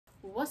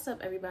What's up,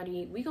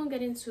 everybody? We're gonna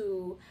get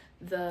into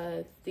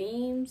the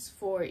themes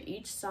for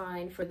each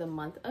sign for the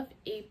month of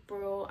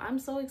April. I'm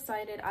so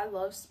excited. I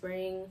love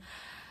spring.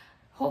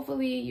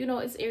 Hopefully, you know,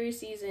 it's Aries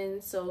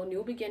season, so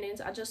new beginnings.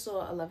 I just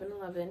saw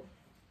 11-11.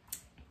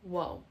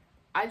 Whoa,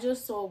 I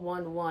just saw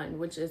 1-1,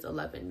 which is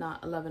 11,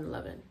 not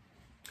 11-11.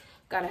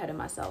 Got ahead of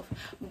myself.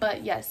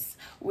 But yes,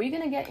 we're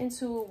gonna get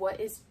into what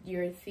is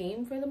your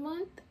theme for the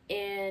month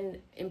and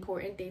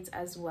important dates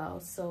as well,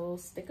 so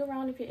stick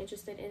around if you're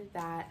interested in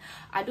that.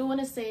 I do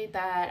want to say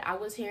that I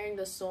was hearing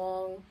the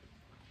song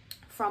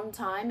From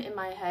Time in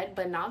my head,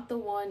 but not the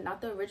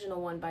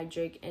original one by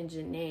Drake and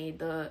Janae,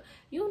 the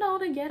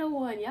ghetto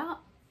one.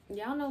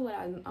 Y'all know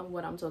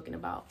what I'm talking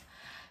about.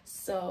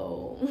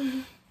 So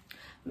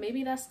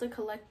maybe that's the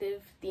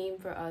collective theme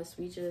for us.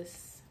 We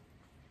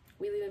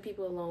leaving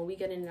people alone, we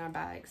getting in our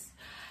bags.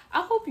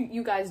 I hope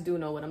you guys do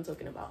know what I'm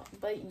talking about.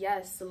 But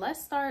yes,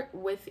 let's start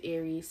with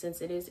Aries, since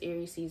it is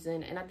Aries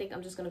season, and I think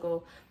I'm just gonna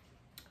go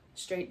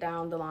straight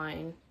down the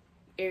line,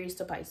 Aries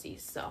to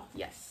Pisces. So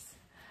yes,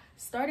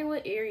 starting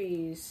with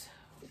Aries.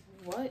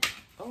 What?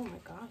 Oh my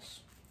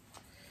gosh,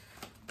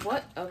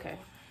 what? Okay,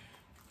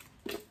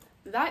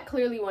 that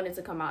clearly wanted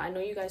to come out. I know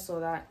you guys saw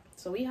that.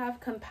 So we have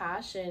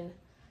compassion.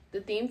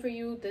 The theme for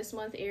you this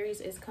month,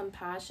 Aries, is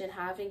compassion,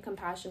 having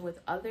compassion with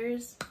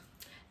others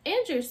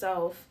and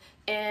yourself.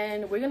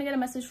 And we're gonna get a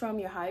message from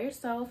your higher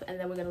self, and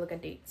then we're gonna look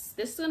at dates.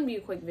 This is gonna be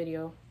a quick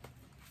video.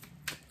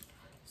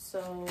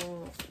 So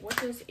what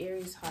does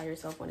Aries higher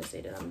self want to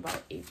say to them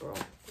about April?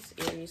 This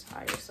Aries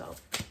higher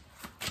self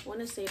want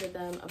to say to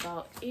them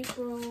about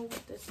April.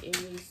 What does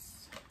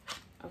Aries...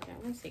 Okay,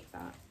 I'm gonna take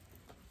that.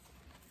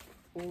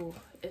 Ooh,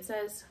 it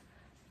says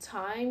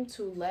time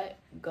to let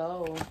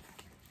go.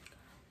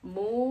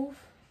 Move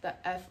the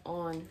F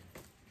on.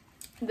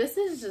 This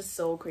is just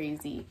so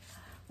crazy.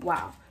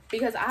 Wow.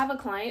 Because I have a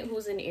client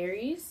who's in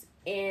Aries,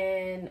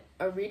 and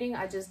a reading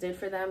I just did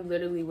for them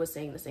literally was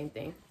saying the same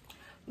thing.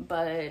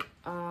 But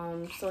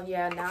so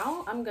yeah,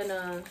 now I'm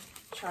gonna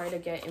try to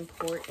get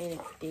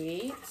important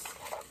dates.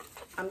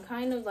 I'm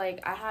kind of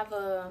like,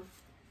 I'm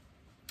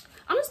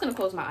just gonna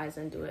close my eyes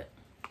and do it.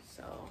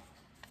 So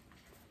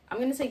I'm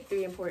gonna take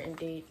 3 important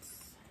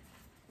dates.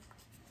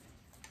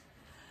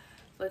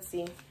 Let's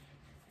see.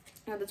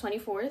 I have the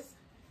 24th,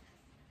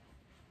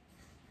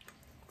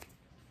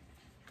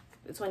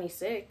 the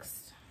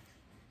 26th,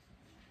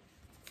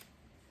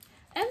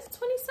 and the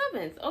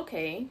 27th.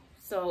 Okay,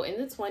 so in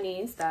the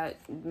 20s,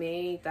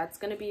 that's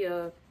gonna be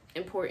a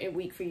important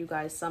week for you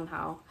guys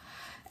somehow.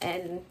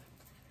 And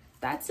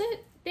that's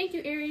it. Thank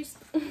you, Aries.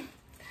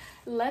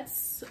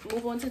 Let's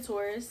move on to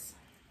Taurus.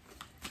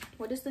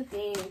 What is the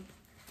theme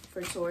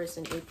for Taurus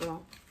in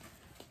April?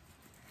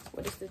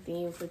 What is the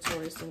theme for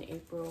Taurus in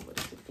April? What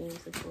is the theme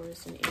for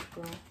Taurus in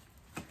April?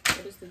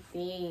 What is the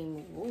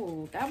theme?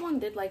 Ooh, that one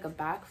did like a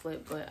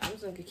backflip, but I'm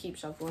just gonna keep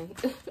shuffling.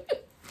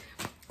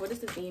 What is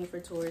the theme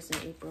for Taurus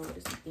in April? What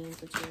is the theme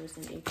for Taurus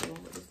in April?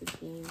 What is the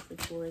theme for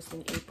Taurus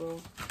in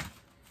April?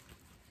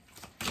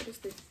 What is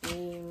the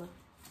theme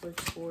for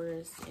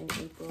Taurus in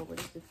April? What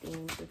is the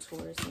theme for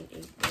Taurus in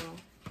April?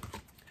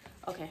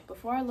 Okay,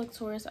 before I look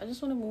Taurus, I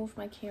just want to move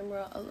my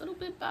camera a little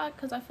bit back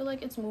because I feel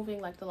like it's moving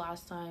like the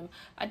last time.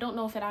 I don't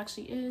know if it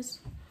actually is,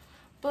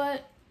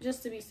 but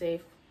just to be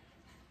safe.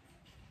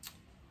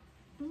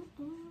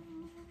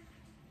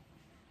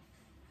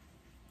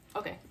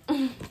 Okay.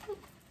 You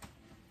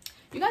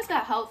guys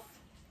got health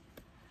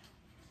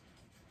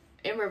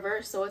in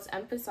reverse, so it's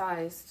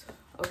emphasized.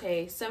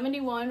 Okay,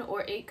 71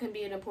 or 8 can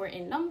be an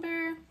important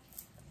number.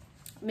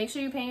 Make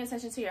sure you're paying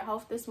attention to your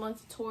health this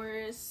month,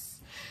 Taurus.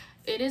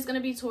 It is going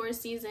to be Taurus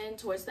season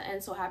towards the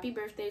end, so happy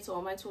birthday to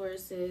all my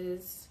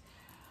Tauruses.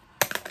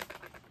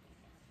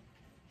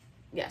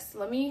 Yes,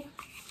 let me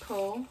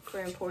pull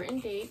for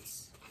important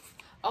dates.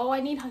 Oh,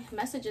 I need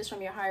messages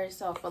from your higher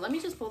self, but let me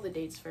just pull the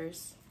dates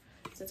first,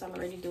 since I'm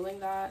already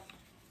doing that.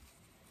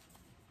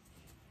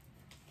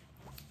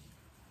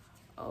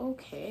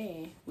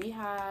 Okay, we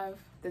have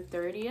the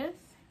 30th,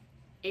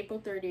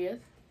 April 30th.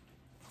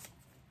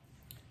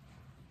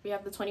 We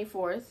have the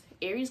 24th.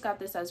 Aries got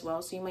this as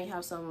well, so you might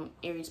have some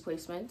Aries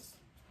placements.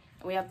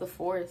 And we have the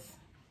 4th,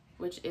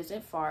 which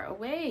isn't far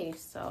away.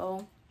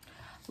 So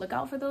look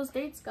out for those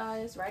dates,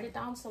 guys. Write it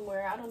down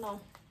somewhere. I don't know.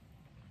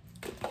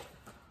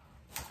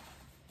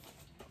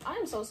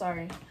 I'm so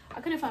sorry. I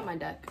couldn't find my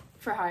deck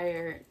for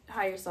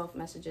higher self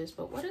messages.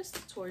 But what is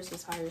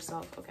Taurus's higher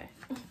self? Okay.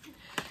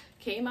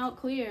 Came out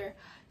clear.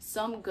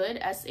 Some good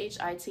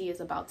SHIT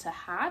is about to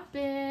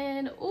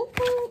happen.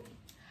 Ooh.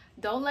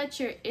 Don't let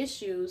your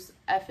issues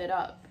F it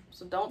up.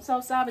 So don't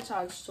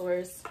self-sabotage,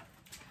 Taurus.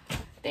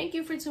 Thank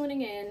you for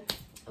tuning in.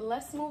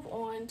 Let's move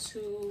on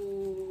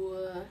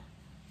to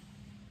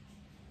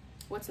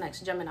what's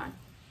next? Gemini.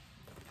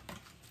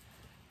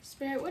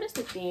 Spirit, what is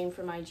the theme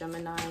for my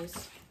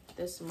Geminis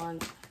this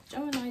month?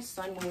 Gemini,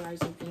 Sun, Moon,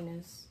 Rising,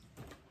 Venus.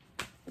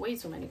 Way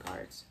too many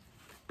cards.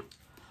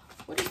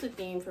 What is the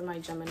theme for my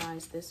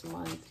Geminis this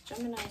month?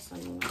 Gemini,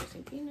 Sun, Moon,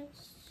 Rising,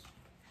 Venus.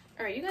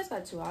 All right, you guys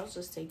got 2. I'll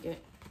just take it.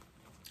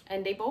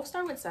 And they both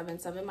start with 7.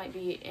 7 might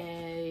be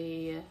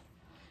a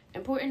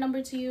Important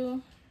number to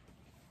you,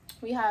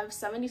 we have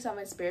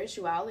 77,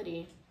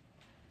 spirituality.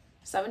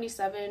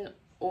 77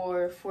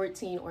 or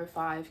 14 or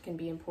 5 can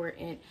be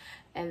important.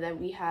 And then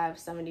we have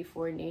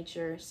 74,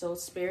 nature. So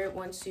spirit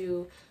wants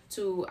you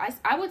to,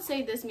 I would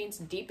say this means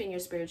deepen your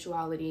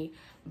spirituality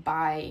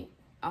by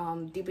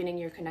deepening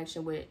your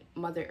connection with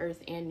Mother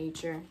Earth and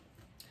nature.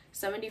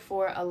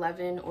 74,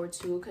 11 or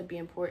 2 could be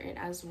important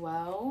as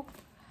well.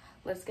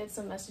 Let's get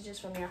some messages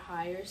from your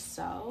higher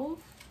self.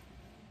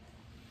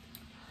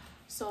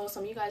 So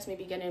some of you guys may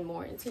be getting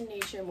more into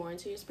nature, more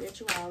into your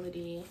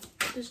spirituality.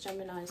 What does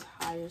Gemini's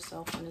higher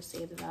self want to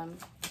say to them?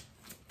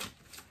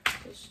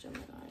 This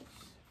Gemini's.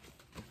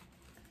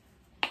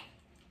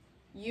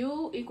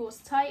 You equals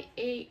tight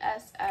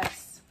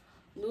ASS.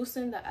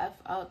 Loosen the F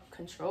up.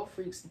 Control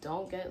freaks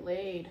don't get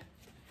laid.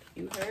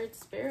 You heard,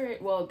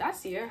 spirit. Well,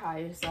 that's your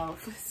higher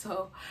self.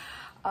 So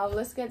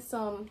let's get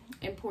some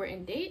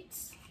important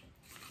dates.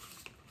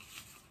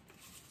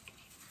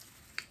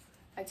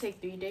 I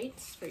take 3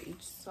 dates for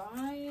each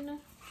sign.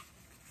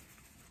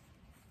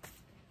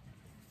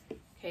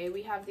 Okay,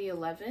 we have the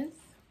 11th.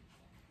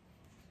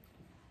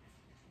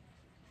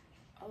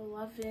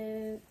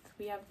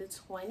 We have the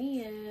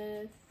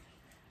 20th.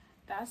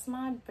 That's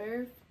my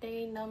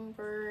birthday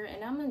number.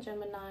 And I'm a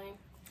Gemini.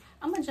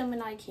 I'm a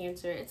Gemini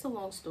Cancer. It's a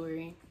long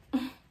story.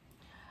 And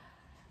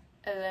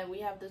then we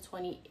have the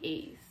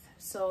 28th.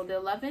 So the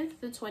 11th,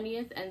 the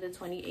 20th, and the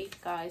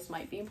 28th, guys,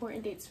 might be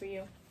important dates for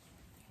you.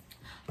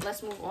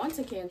 Let's move on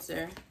to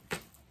Cancer.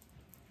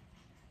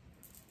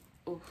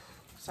 Oof,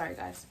 sorry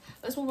guys.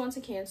 Let's move on to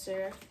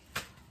Cancer.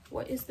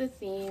 What is the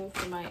theme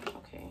for my,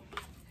 okay.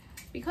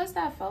 Because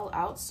that fell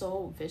out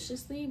so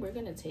viciously, we're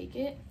gonna take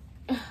it.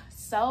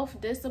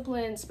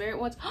 Self-discipline, spirit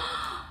wants,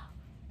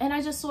 and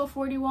I just saw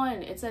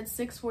 41. It said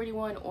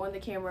 641 on the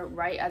camera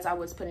right as I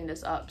was putting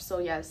this up. So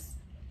yes,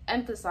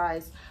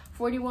 emphasize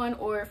 41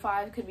 or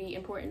 5 could be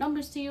important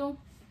numbers to you.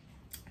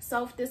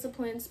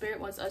 Self-discipline, spirit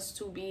wants us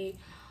to be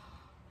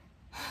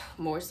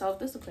more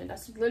self-disciplined.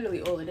 That's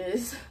literally all it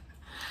is.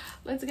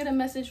 Let's get a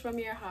message from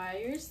your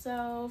higher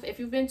self. If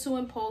you've been too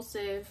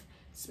impulsive,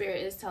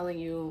 spirit is telling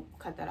you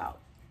cut that out.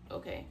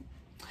 Okay,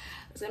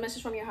 let's get a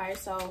message from your higher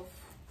self.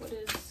 What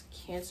does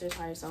Cancer's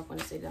higher self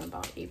want to say to them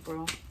about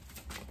April?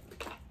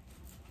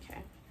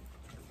 Okay,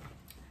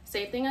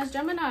 same thing as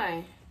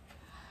Gemini.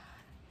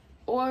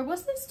 Or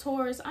was this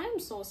Taurus? I am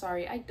so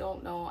sorry, I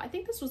don't know. I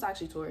think this was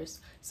actually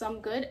Taurus.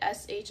 Some good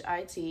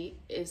SHIT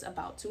is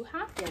about to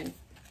happen.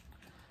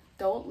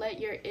 Don't let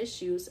your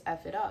issues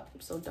F it up.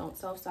 So don't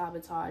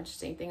self-sabotage.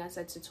 Same thing I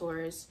said to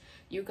Taurus.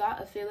 You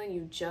got a feeling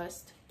you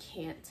just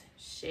can't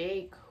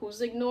shake. Who's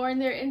ignoring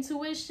their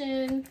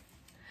intuition?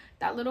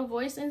 That little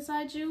voice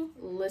inside you,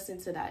 listen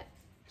to that.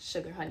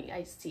 Sugar, honey,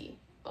 iced tea.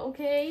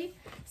 Okay?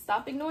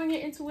 Stop ignoring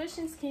your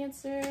intuitions,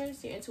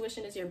 Cancers. Your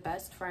intuition is your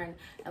best friend.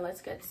 And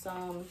let's get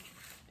some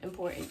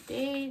important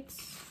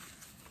dates.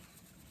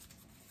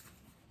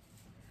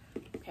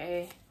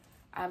 Okay.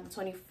 I have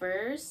the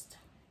 21st.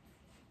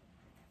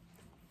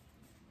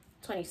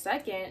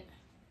 22nd,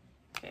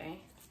 okay,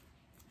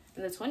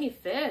 and the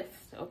 25th.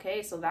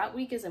 Okay, so that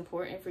week is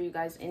important for you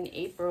guys in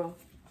April.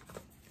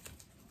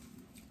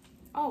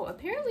 Oh,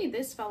 apparently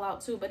this fell out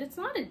too, but it's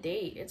not a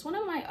date. It's one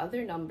of my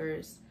other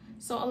numbers.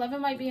 So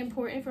 11 might be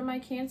important for my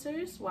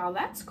Cancers. Wow,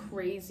 that's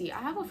crazy. I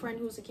have a friend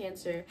who's a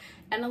Cancer,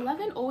 and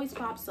 11 always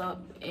pops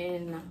up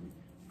in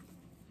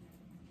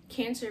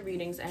Cancer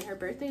readings, and her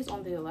birthday is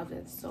on the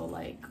 11th. So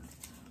like,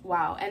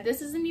 wow. And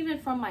this isn't even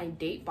from my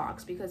date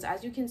box, because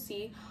as you can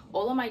see,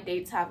 all of my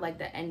dates have like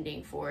the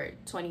ending for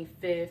it,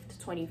 25th,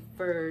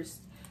 21st,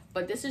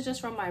 but this is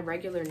just from my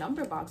regular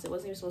number box. It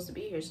wasn't even supposed to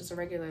be here. It's just a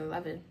regular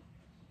 11.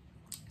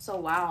 So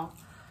wow.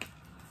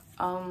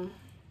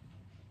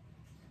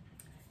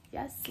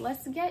 Yes,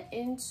 let's get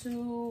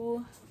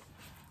into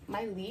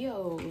my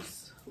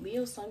Leos.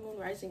 Leo, Sun, Moon,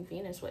 Rising,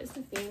 Venus. What is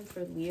the theme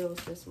for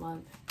Leos this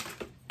month?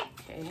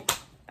 Okay,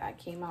 that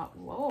came out.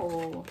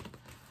 Whoa.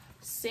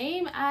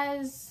 Same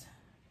as,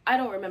 I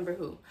don't remember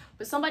who,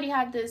 but somebody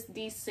had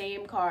these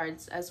same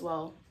cards as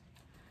well.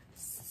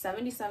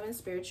 77,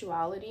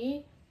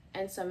 spirituality,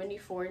 and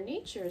 74,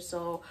 nature.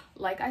 So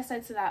like I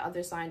said to that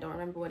other sign, don't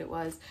remember what it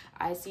was,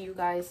 I see you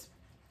guys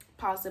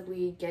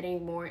possibly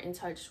getting more in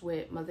touch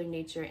with Mother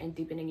Nature and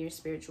deepening your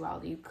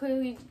spirituality.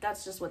 Clearly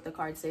that's just what the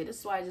cards say. This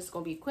is why I'm just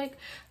gonna be quick,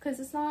 because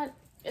it's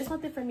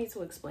nothing for me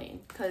to explain,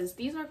 because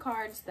these are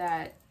cards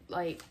that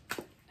like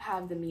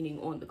have the meaning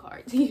on the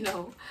cards, you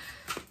know.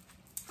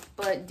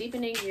 But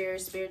deepening your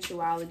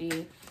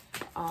spirituality,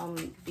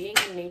 being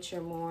in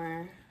nature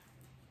more.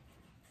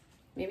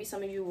 Maybe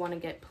some of you want to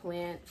get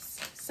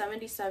plants.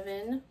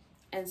 77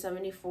 and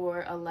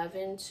 74,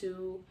 11,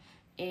 2,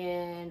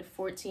 and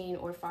 14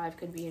 or 5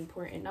 could be an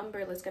important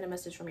number. Let's get a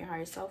message from your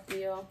higher self,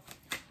 Leo.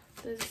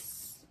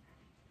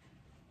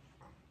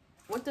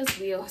 What does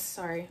Leo's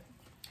higher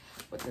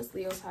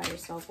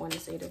self want to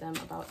say to them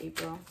about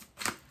April?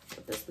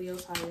 What does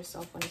Leo's higher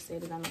self want to say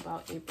to them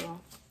about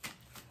April?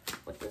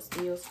 What does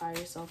Leo's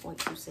higher self want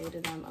to say to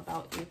them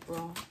about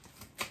April?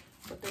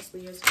 What does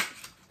Leo's...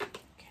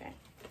 Okay.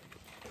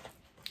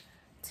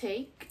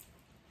 Take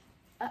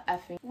a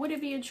effing. Would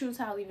it be a true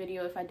tally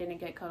video if I didn't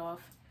get cut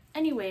off?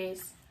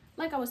 Anyways,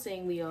 like I was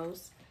saying,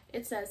 Leos,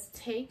 it says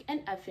take an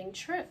effing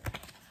trip.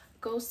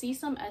 Go see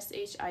some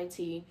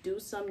SHIT, do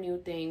some new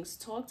things,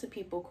 talk to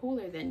people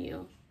cooler than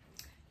you.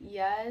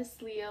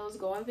 Yes, Leos,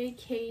 go on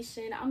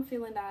vacation. I'm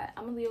feeling that.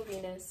 I'm a Leo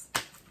Venus,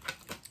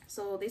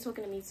 so they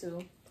talking to me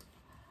too.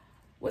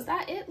 Was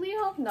that it,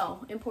 Leo?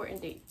 No,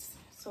 important dates.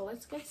 So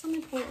let's get some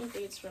important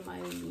dates for my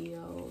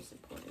Leos.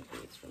 Important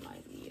dates for my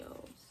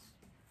Leos.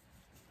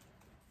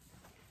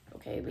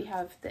 Okay, we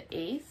have the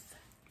 8th.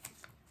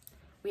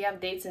 We have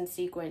dates in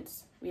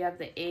sequence. We have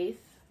the 8th,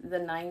 the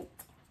 9th,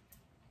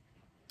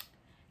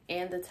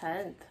 and the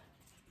 10th.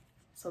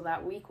 So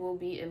that week will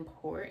be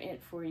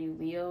important for you,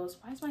 Leos.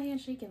 Why is my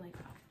hand shaking like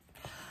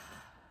that?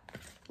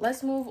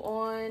 Let's move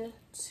on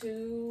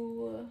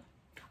to...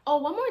 Oh,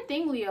 one more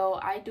thing, Leo.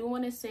 I do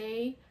want to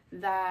say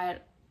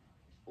that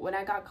when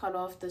I got cut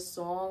off the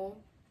song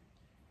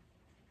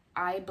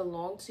I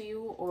Belong to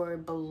You or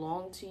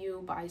Belong to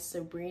You by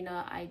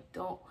Sabrina, I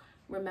don't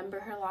remember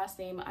her last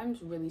name. I'm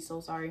really so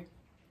sorry.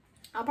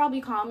 I'll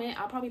probably comment.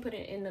 I'll probably put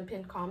it in the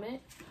pinned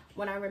comment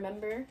when I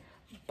remember.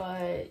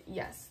 But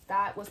yes,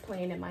 that was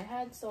playing in my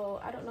head. So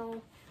I don't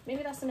know.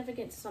 Maybe that's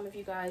significant to some of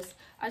you guys.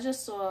 I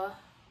just saw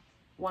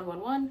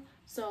 111.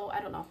 So I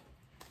don't know.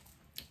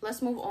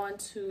 Let's move on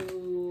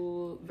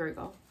to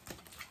Virgo.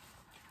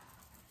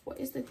 What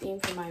is the theme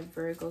for my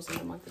Virgos in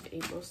the month of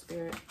April,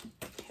 Spirit?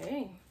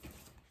 Okay.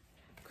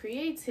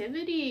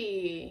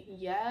 Creativity.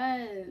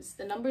 Yes.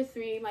 The number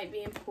 3 might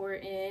be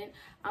important.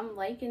 I'm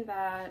liking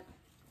that.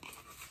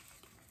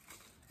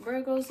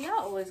 Virgos, y'all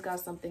always got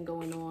something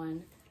going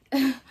on.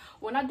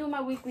 When I do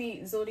my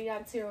weekly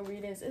zodiac tarot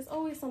readings, it's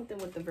always something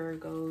with the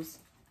Virgos.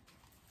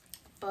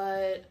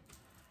 But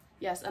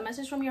yes, a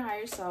message from your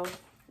higher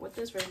self. What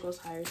does Virgo's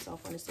higher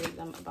self want to say to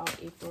them about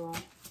April?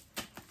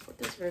 What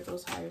does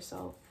Virgo's higher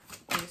self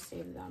want to say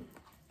to them?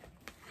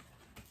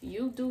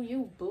 You do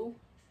you, boo.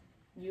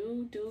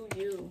 You do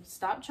you.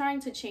 Stop trying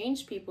to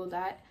change people.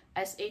 That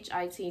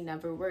SHIT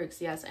never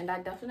works. Yes, and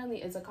that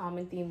definitely is a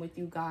common theme with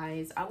you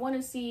guys. I want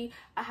to see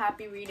a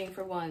happy reading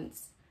for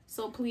once.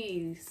 So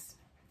please,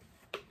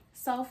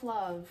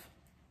 self-love.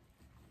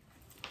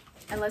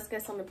 And let's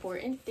get some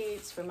important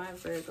dates for my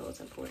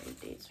Virgos.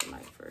 Important dates for my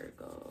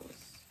Virgos.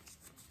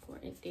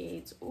 Important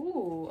dates.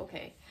 Ooh,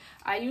 okay.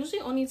 I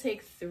usually only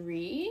take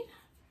 3,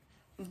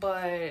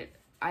 but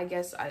I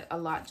guess a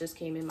lot just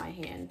came in my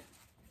hand.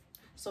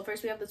 So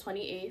first we have the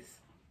 28th.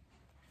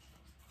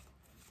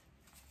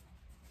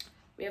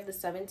 We have the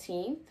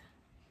 17th.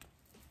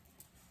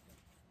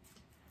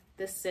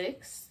 The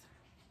 6th.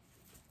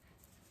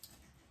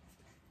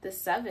 The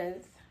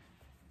 7th.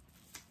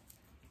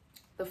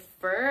 The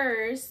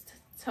 1st,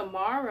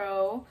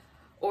 tomorrow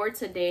or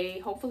today.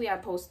 Hopefully I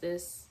post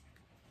this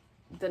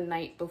the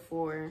night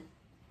before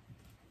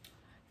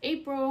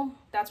April.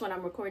 That's when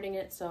I'm recording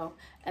it. So,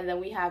 and then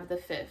we have the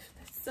 5th.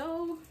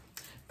 So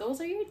those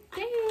are your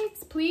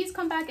dates. Please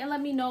come back and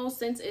let me know,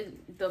 since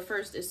the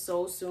 1st is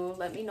so soon.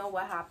 Let me know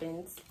what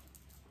happens.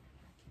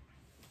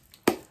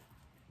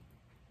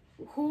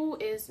 Who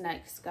is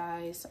next,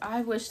 guys?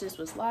 I wish this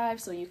was live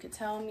so you could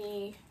tell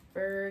me.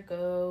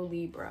 Virgo,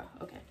 Libra.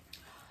 Okay.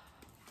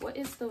 What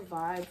is the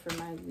vibe for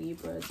my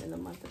Libras in the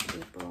month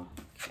of April?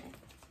 Okay.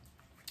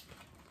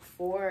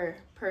 4,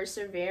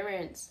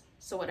 perseverance.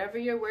 So whatever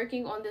you're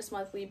working on this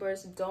month,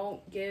 Libras,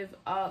 don't give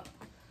up.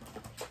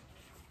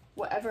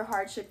 Whatever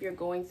hardship you're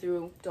going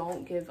through,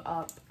 don't give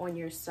up on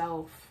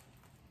yourself.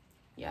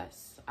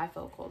 Yes, I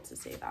felt called to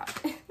say that.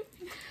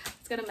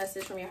 Let's get a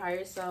message from your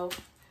higher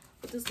self.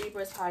 What does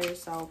Libra's higher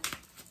self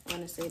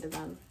want to say to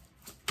them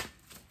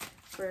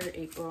for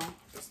April?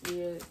 What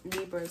does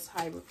Libra's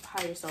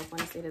higher self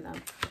want to say to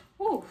them?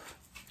 Ooh,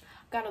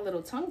 got a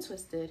little tongue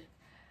twisted.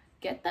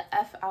 Get the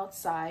F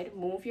outside.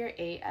 Move your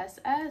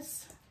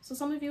ASS. So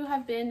some of you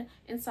have been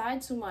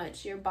inside too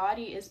much. Your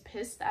body is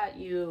pissed at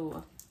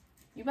you.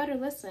 You better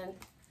listen.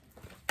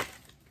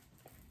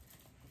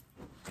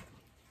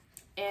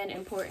 And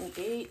important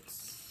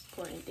dates.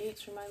 Important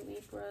dates for my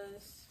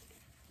Libras.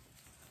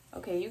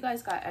 Okay, you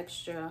guys got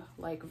extra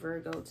like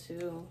Virgo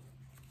too.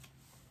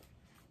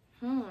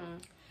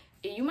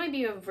 You might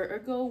be a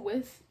Virgo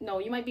with, no,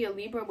 you might be a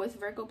Libra with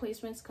Virgo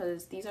placements,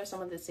 because these are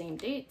some of the same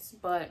dates.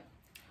 But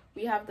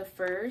we have the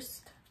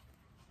 1st,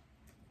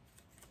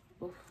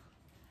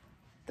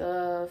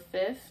 the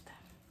 5th,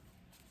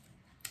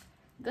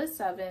 the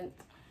 7th,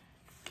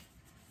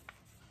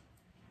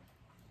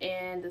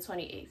 and the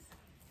 28th.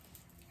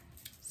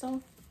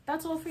 So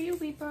that's all for you,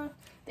 Libra.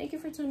 Thank you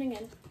for tuning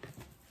in.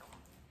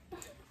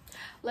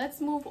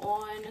 Let's move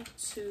on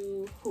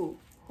to who?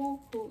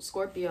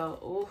 Scorpio.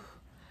 Oh,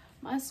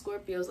 my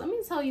Scorpios. Let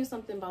me tell you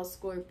something about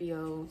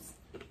Scorpios.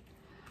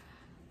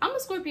 I'm a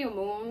Scorpio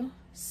moon,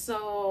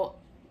 so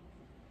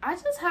I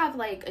just have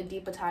like a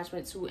deep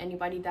attachment to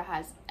anybody that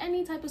has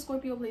any type of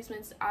Scorpio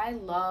placements. I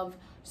love,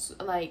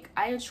 like,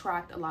 I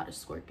attract a lot of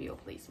Scorpio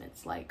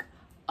placements, like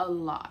a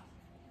lot.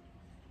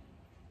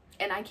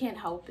 and I can't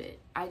help it.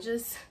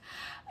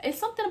 It's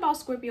something about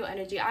Scorpio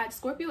energy.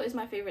 Scorpio is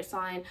my favorite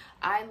sign.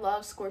 I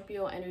love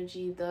Scorpio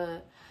energy.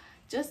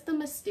 Just the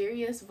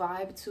mysterious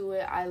vibe to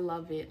it, I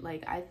love it.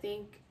 Like, I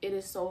think it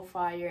is so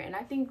fire. And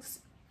I think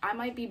I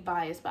might be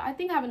biased, but I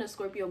think having a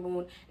Scorpio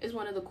moon is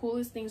one of the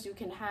coolest things you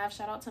can have.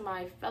 Shout out to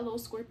my fellow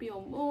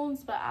Scorpio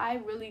moons, but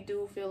I really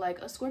do feel like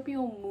a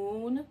Scorpio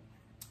moon,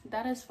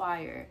 that is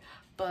fire.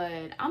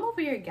 But I'm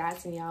over here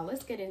gassing y'all.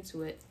 Let's get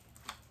into it.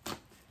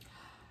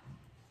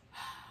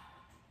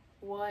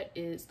 What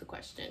is the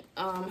question?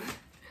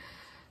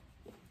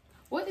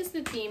 What is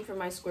the theme for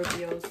my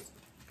Scorpios?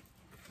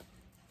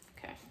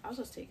 Okay, I'll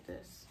just take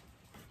this.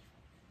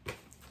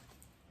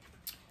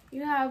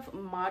 You have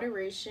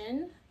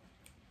moderation.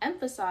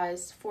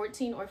 Emphasize.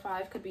 14 or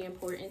 5 could be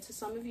important to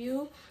some of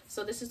you.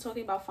 So this is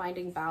talking about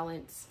finding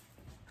balance.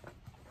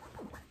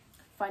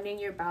 Finding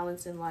your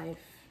balance in life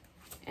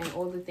and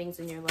all the things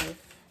in your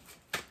life.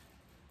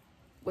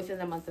 Within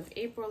the month of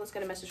April, let's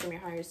get a message from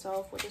your higher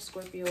self. What does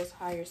Scorpio's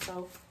higher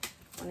self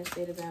want to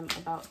say to them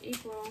about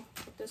April?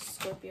 What does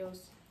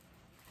Scorpios?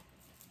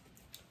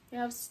 You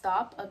have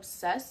stop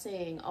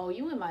obsessing. Oh,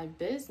 you in my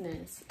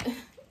business.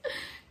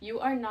 You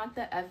are not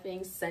the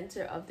effing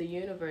center of the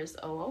universe.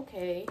 Oh,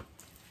 okay.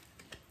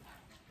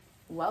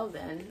 Well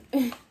then.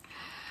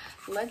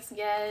 Let's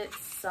get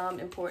some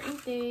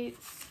important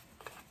dates.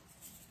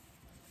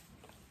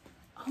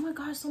 Oh my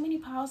gosh, so many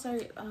piles are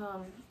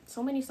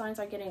so many signs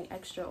are getting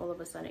extra all of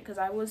a sudden, because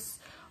I was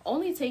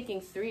only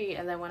taking 3,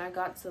 and then when I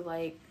got to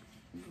like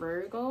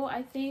Virgo,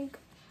 I think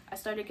I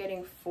started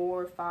getting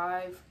 4,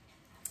 5.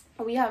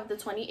 We have the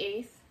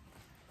 28th,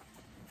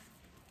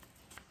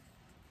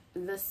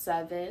 the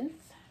 7th,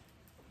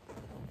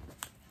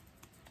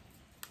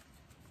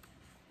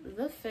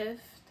 the 5th,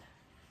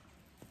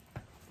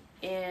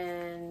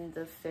 and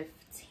the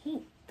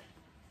 15th.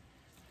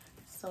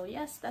 So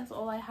yes, that's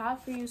all I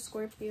have for you,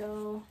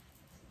 Scorpio.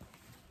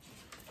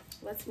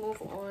 Let's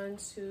move on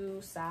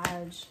to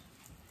Sag.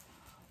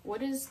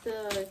 What is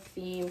the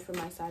theme for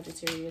my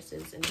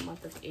Sagittariuses in the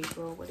month of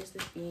April? What is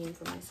the theme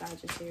for my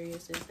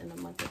Sagittariuses in the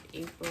month of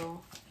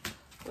April?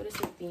 What is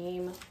the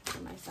theme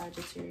for my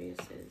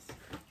Sagittariuses?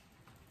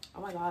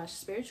 Oh my gosh,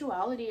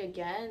 spirituality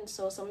again.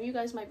 So some of you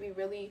guys might be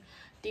really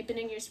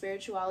deepening your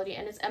spirituality,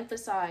 and it's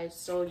emphasized.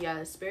 So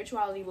yeah,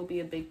 spirituality will be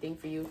a big thing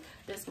for you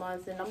this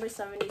month. The number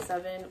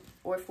 77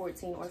 or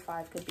 14 or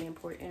 5 could be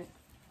important.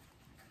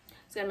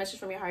 Let's get a message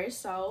from your higher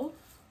self.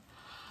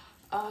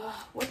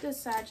 What does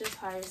Sag's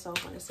higher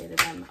self want to say to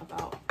them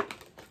about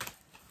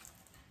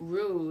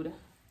rude?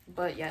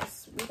 But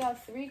yes, we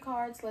got 3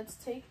 cards. Let's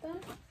take them.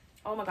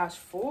 Oh my gosh,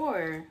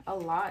 4. A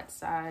lot,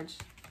 Sag.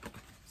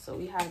 So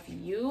we have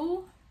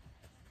you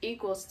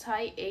equals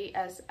tight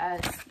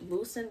ASS.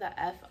 Loosen the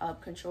F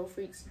up. Control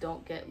freaks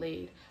don't get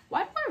laid.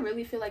 Why do I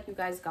really feel like you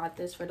guys got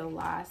this for the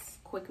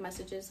last quick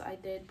messages I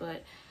did?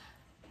 But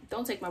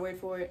don't take my word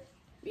for it.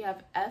 We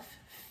have F,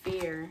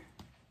 fear.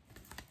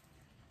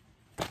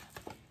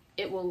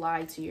 It will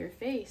lie to your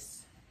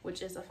face,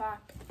 which is a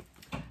fact.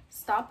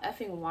 Stop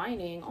effing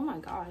whining. Oh my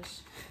gosh.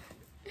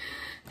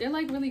 They're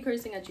like really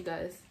cursing at you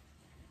guys.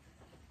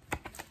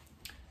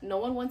 No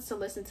one wants to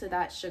listen to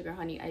that sugar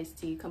honey iced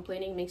tea.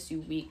 Complaining makes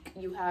you weak.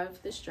 You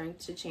have the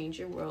strength to change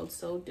your world,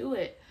 so do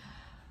it.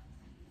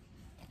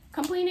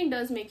 Complaining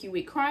does make you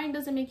weak. Crying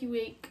doesn't make you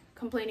weak.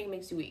 Complaining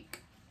makes you weak.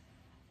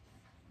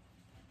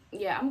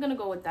 Yeah, I'm gonna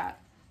go with that.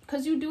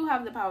 Because you do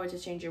have the power to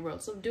change your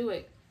world, so do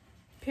it.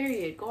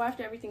 Period. Go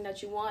after everything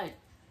that you want.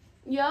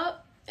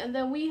 Yup. And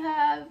then we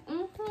have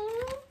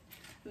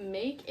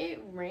make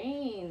it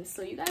rain.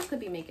 So you guys could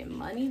be making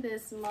money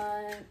this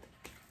month.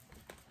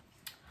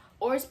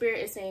 Or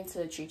Spirit is saying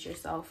to treat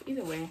yourself.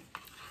 Either way.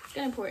 Let's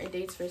get important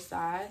dates for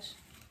Sag.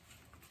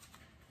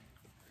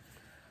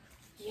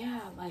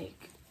 Yeah,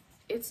 like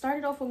it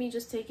started off with me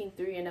just taking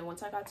 3, and then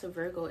once I got to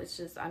Virgo, it's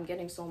just I'm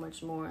getting so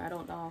much more. I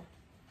don't know.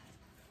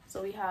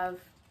 So we have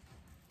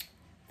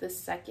the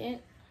 2nd,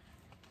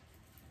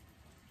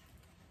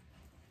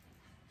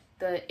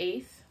 the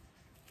 8th,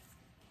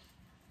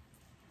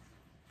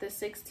 the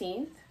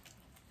 16th,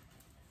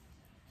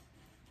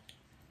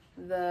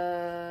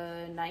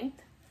 the 9th,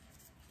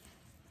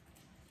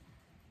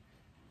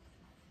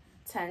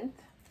 10th,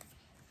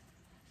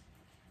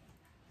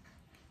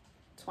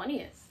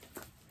 20th.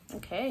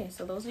 Okay,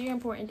 so those are your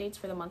important dates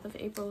for the month of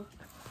April,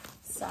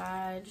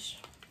 Sag.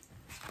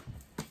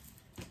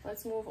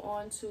 Let's move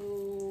on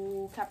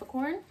to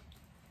Capricorn.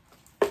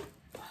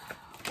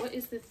 What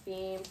is the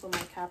theme for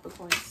my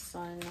Capricorn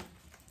Sun,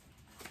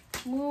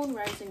 Moon,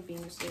 Rising,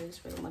 Venuses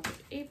for the month of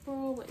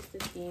April? What is the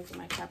theme for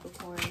my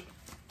Capricorns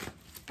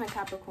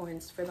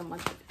for the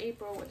month of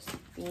April? What is the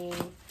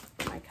theme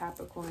for my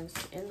Capricorns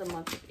in the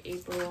month of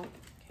April?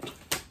 Okay.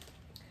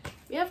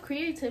 We have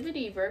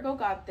creativity. Virgo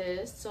got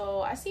this.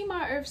 So I see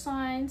my earth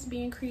signs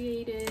being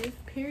creative,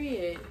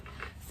 period.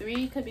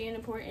 3 could be an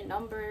important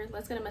number.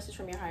 Let's get a message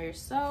from your higher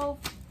self.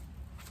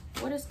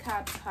 What does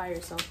Cap's higher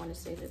self want to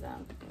say to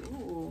them?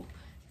 Ooh.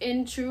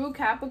 In true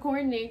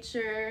Capricorn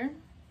nature,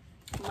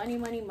 money,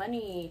 money,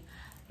 money.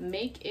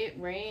 make it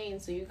rain.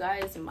 So you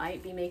guys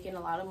might be making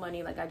a lot of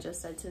money, like I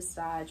just said, to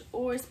Sag,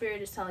 or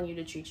Spirit is telling you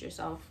to treat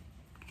yourself.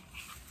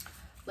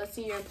 Let's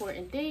see your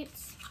important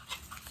dates.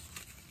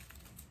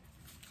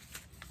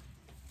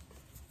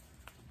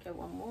 Get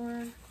one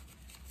more.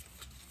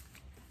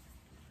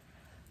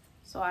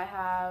 So I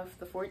have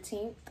the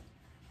 14th,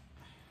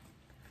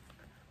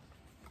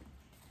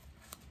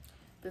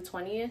 the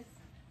 20th,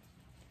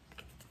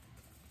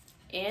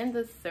 and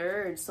the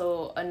 3rd.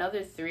 So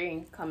another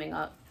 3 coming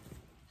up.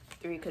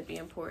 3 could be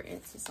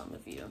important to some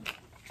of you.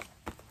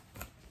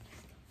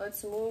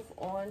 Let's move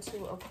on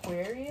to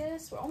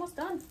Aquarius. We're almost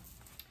done.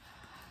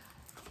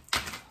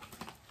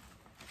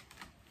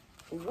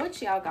 What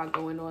y'all got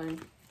going on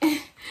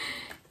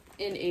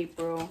in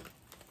April?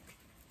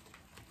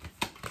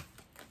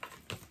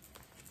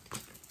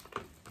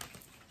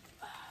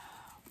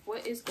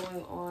 What is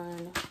going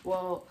on?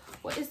 Well,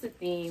 what is the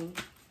theme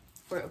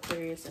for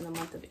Aquarius in the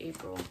month of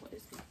April? What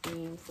is the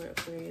theme for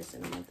Aquarius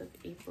in the month of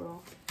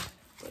April?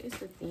 What is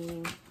the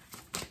theme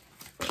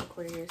for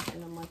Aquarius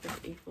in the month of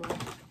April?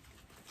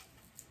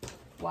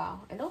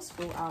 Wow, and those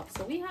flew out.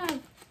 So we have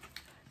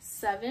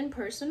 7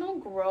 personal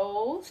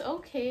growth.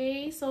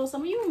 Okay, so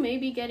some of you may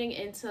be getting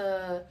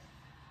into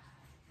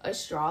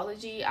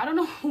astrology. I don't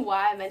know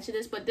why I mentioned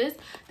this, but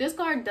this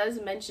card does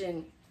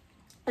mention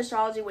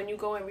astrology. When you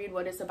go and read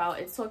what it's about,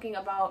 it's talking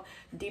about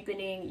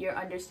deepening your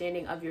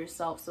understanding of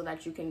yourself so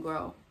that you can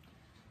grow.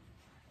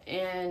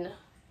 And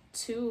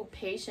 2,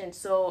 patience.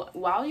 So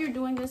while you're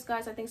doing this,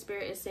 guys, I think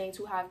Spirit is saying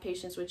to have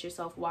patience with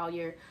yourself while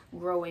you're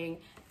growing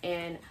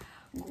and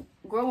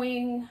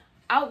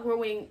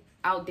outgrowing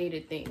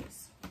outdated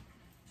things.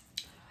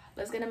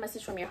 Let's get a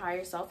message from your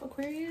higher self,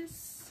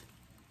 Aquarius.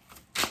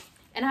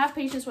 And have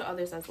patience with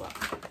others as well.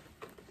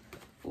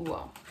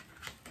 Whoa,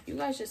 you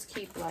guys just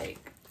keep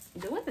like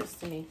doing this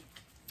to me.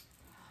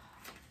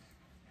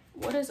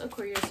 What does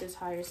Aquarius's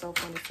higher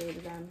self want to say to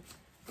them?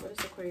 What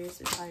does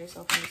Aquarius's higher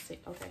self want to say?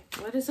 Okay,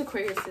 what is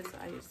Aquarius's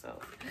higher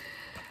self?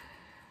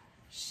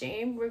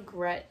 Shame,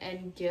 regret,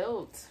 and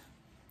guilt.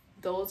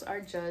 Those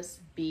are just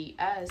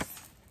BS.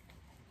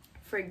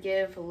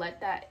 Forgive,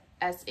 let that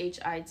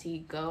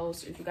SHIT go.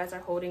 So if you guys are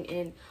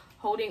holding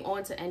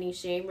on to any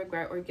shame,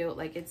 regret, or guilt,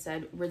 like it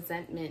said,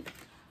 resentment,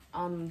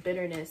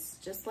 bitterness,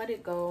 just let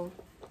it go.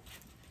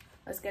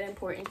 Let's get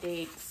important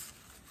dates.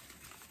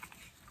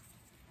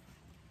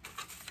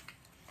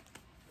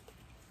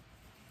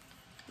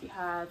 We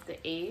have the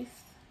 8th,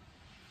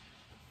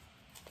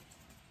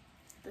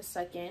 the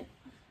 2nd,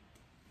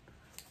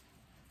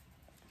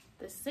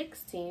 the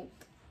 16th,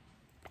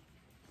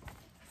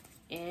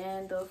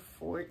 and the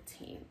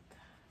 14th.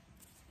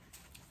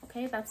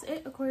 Okay, that's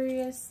it,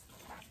 Aquarius.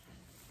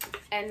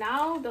 And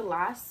now the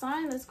last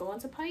sign, let's go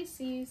into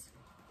Pisces.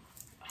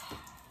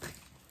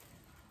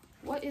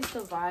 What is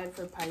the vibe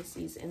for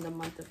Pisces in the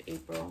month of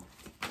April?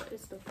 What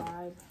is the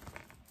vibe?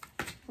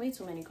 Way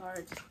too many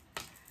cards.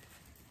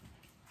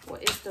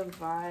 What is the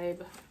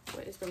vibe?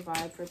 What is the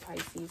vibe for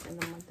Pisces in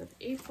the month of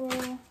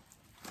April?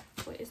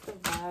 What is the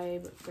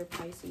vibe for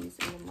Pisces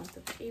in the month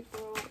of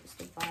April? What is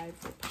the vibe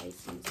for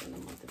Pisces in the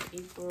month of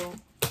April?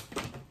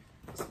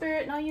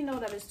 Spirit, now you know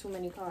that it's too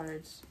many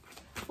cards.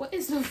 What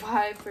is the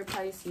vibe for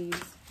Pisces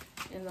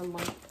in the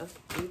month of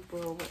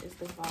April? What is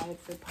the vibe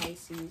for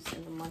Pisces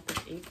in the month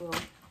of April?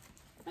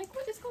 Like,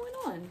 what is going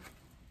on?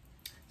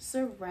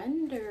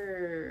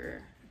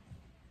 Surrender.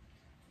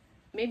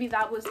 Maybe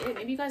that was it.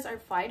 Maybe you guys are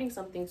fighting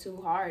something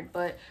too hard,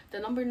 but the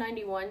number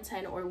 91,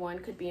 10, or 1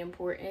 could be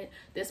important.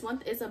 This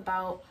month is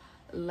about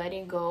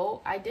letting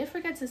go. I did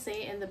forget to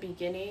say in the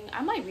beginning.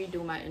 I might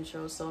redo my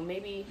intro, so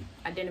maybe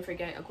I didn't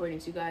forget according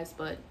to you guys,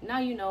 but now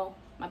you know,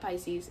 my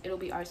Pisces, it'll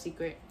be our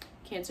secret.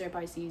 Cancer and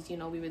Pisces, you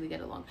know, we really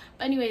get along.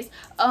 But anyways,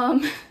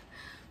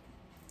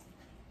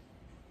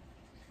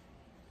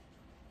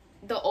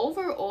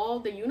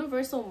 the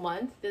universal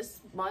month,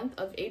 this month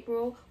of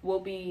April, will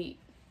be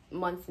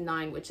month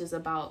 9, which is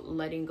about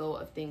letting go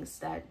of things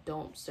that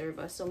don't serve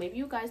us. So maybe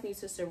you guys need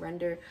to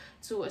surrender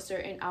to a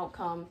certain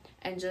outcome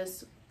and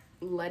just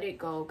let it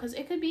go, because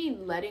it could be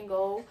letting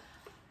go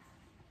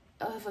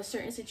of a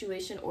certain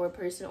situation or a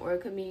person, or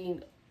it could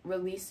mean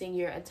releasing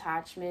your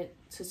attachment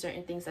to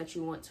certain things that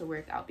you want to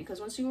work out, because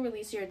once you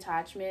release your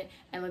attachment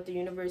and let the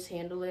universe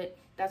handle it,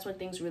 that's when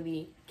things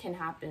really can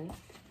happen.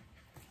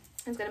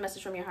 Let's get a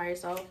message from your higher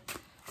self.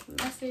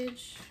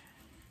 Message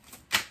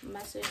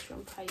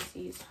from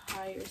Pisces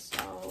higher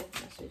self.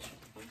 Message.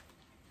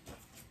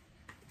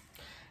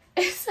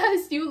 It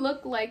says you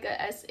look like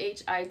a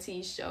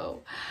SHIT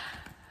show.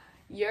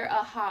 You're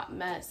a hot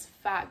mess.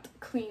 Fact,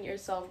 clean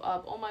yourself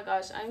up. Oh my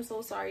gosh, I'm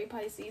so sorry,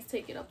 Pisces.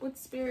 Take it up with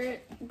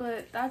Spirit.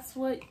 But that's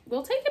what,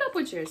 well, take it up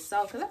with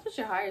yourself, because that's what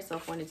your higher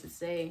self wanted to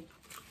say.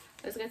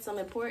 Let's get some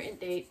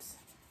important dates.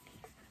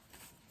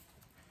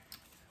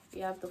 We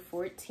have the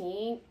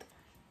 14th,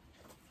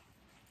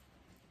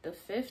 the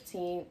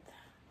 15th,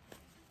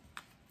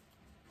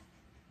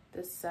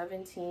 the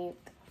 17th,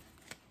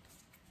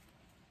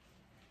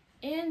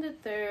 and the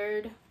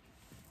 3rd.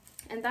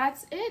 and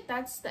that's it.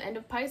 That's the end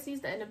of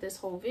Pisces, the end of this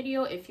whole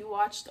video. If you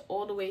watched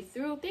all the way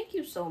through, thank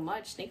you so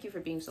much. Thank you for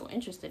being so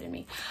interested in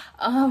me.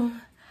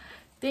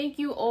 Thank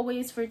you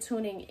always for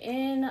tuning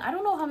in. I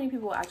don't know how many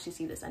people will actually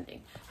see this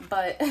ending,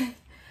 but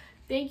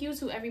thank you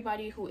to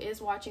everybody who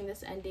is watching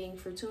this ending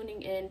for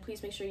tuning in.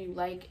 Please make sure you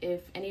like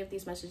if any of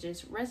these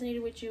messages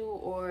resonated with you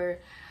or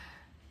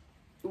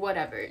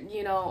whatever,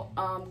 you know.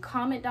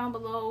 Comment down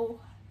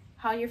below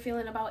how you're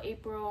feeling about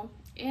April,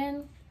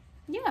 and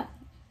yeah,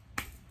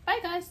 bye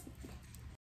guys.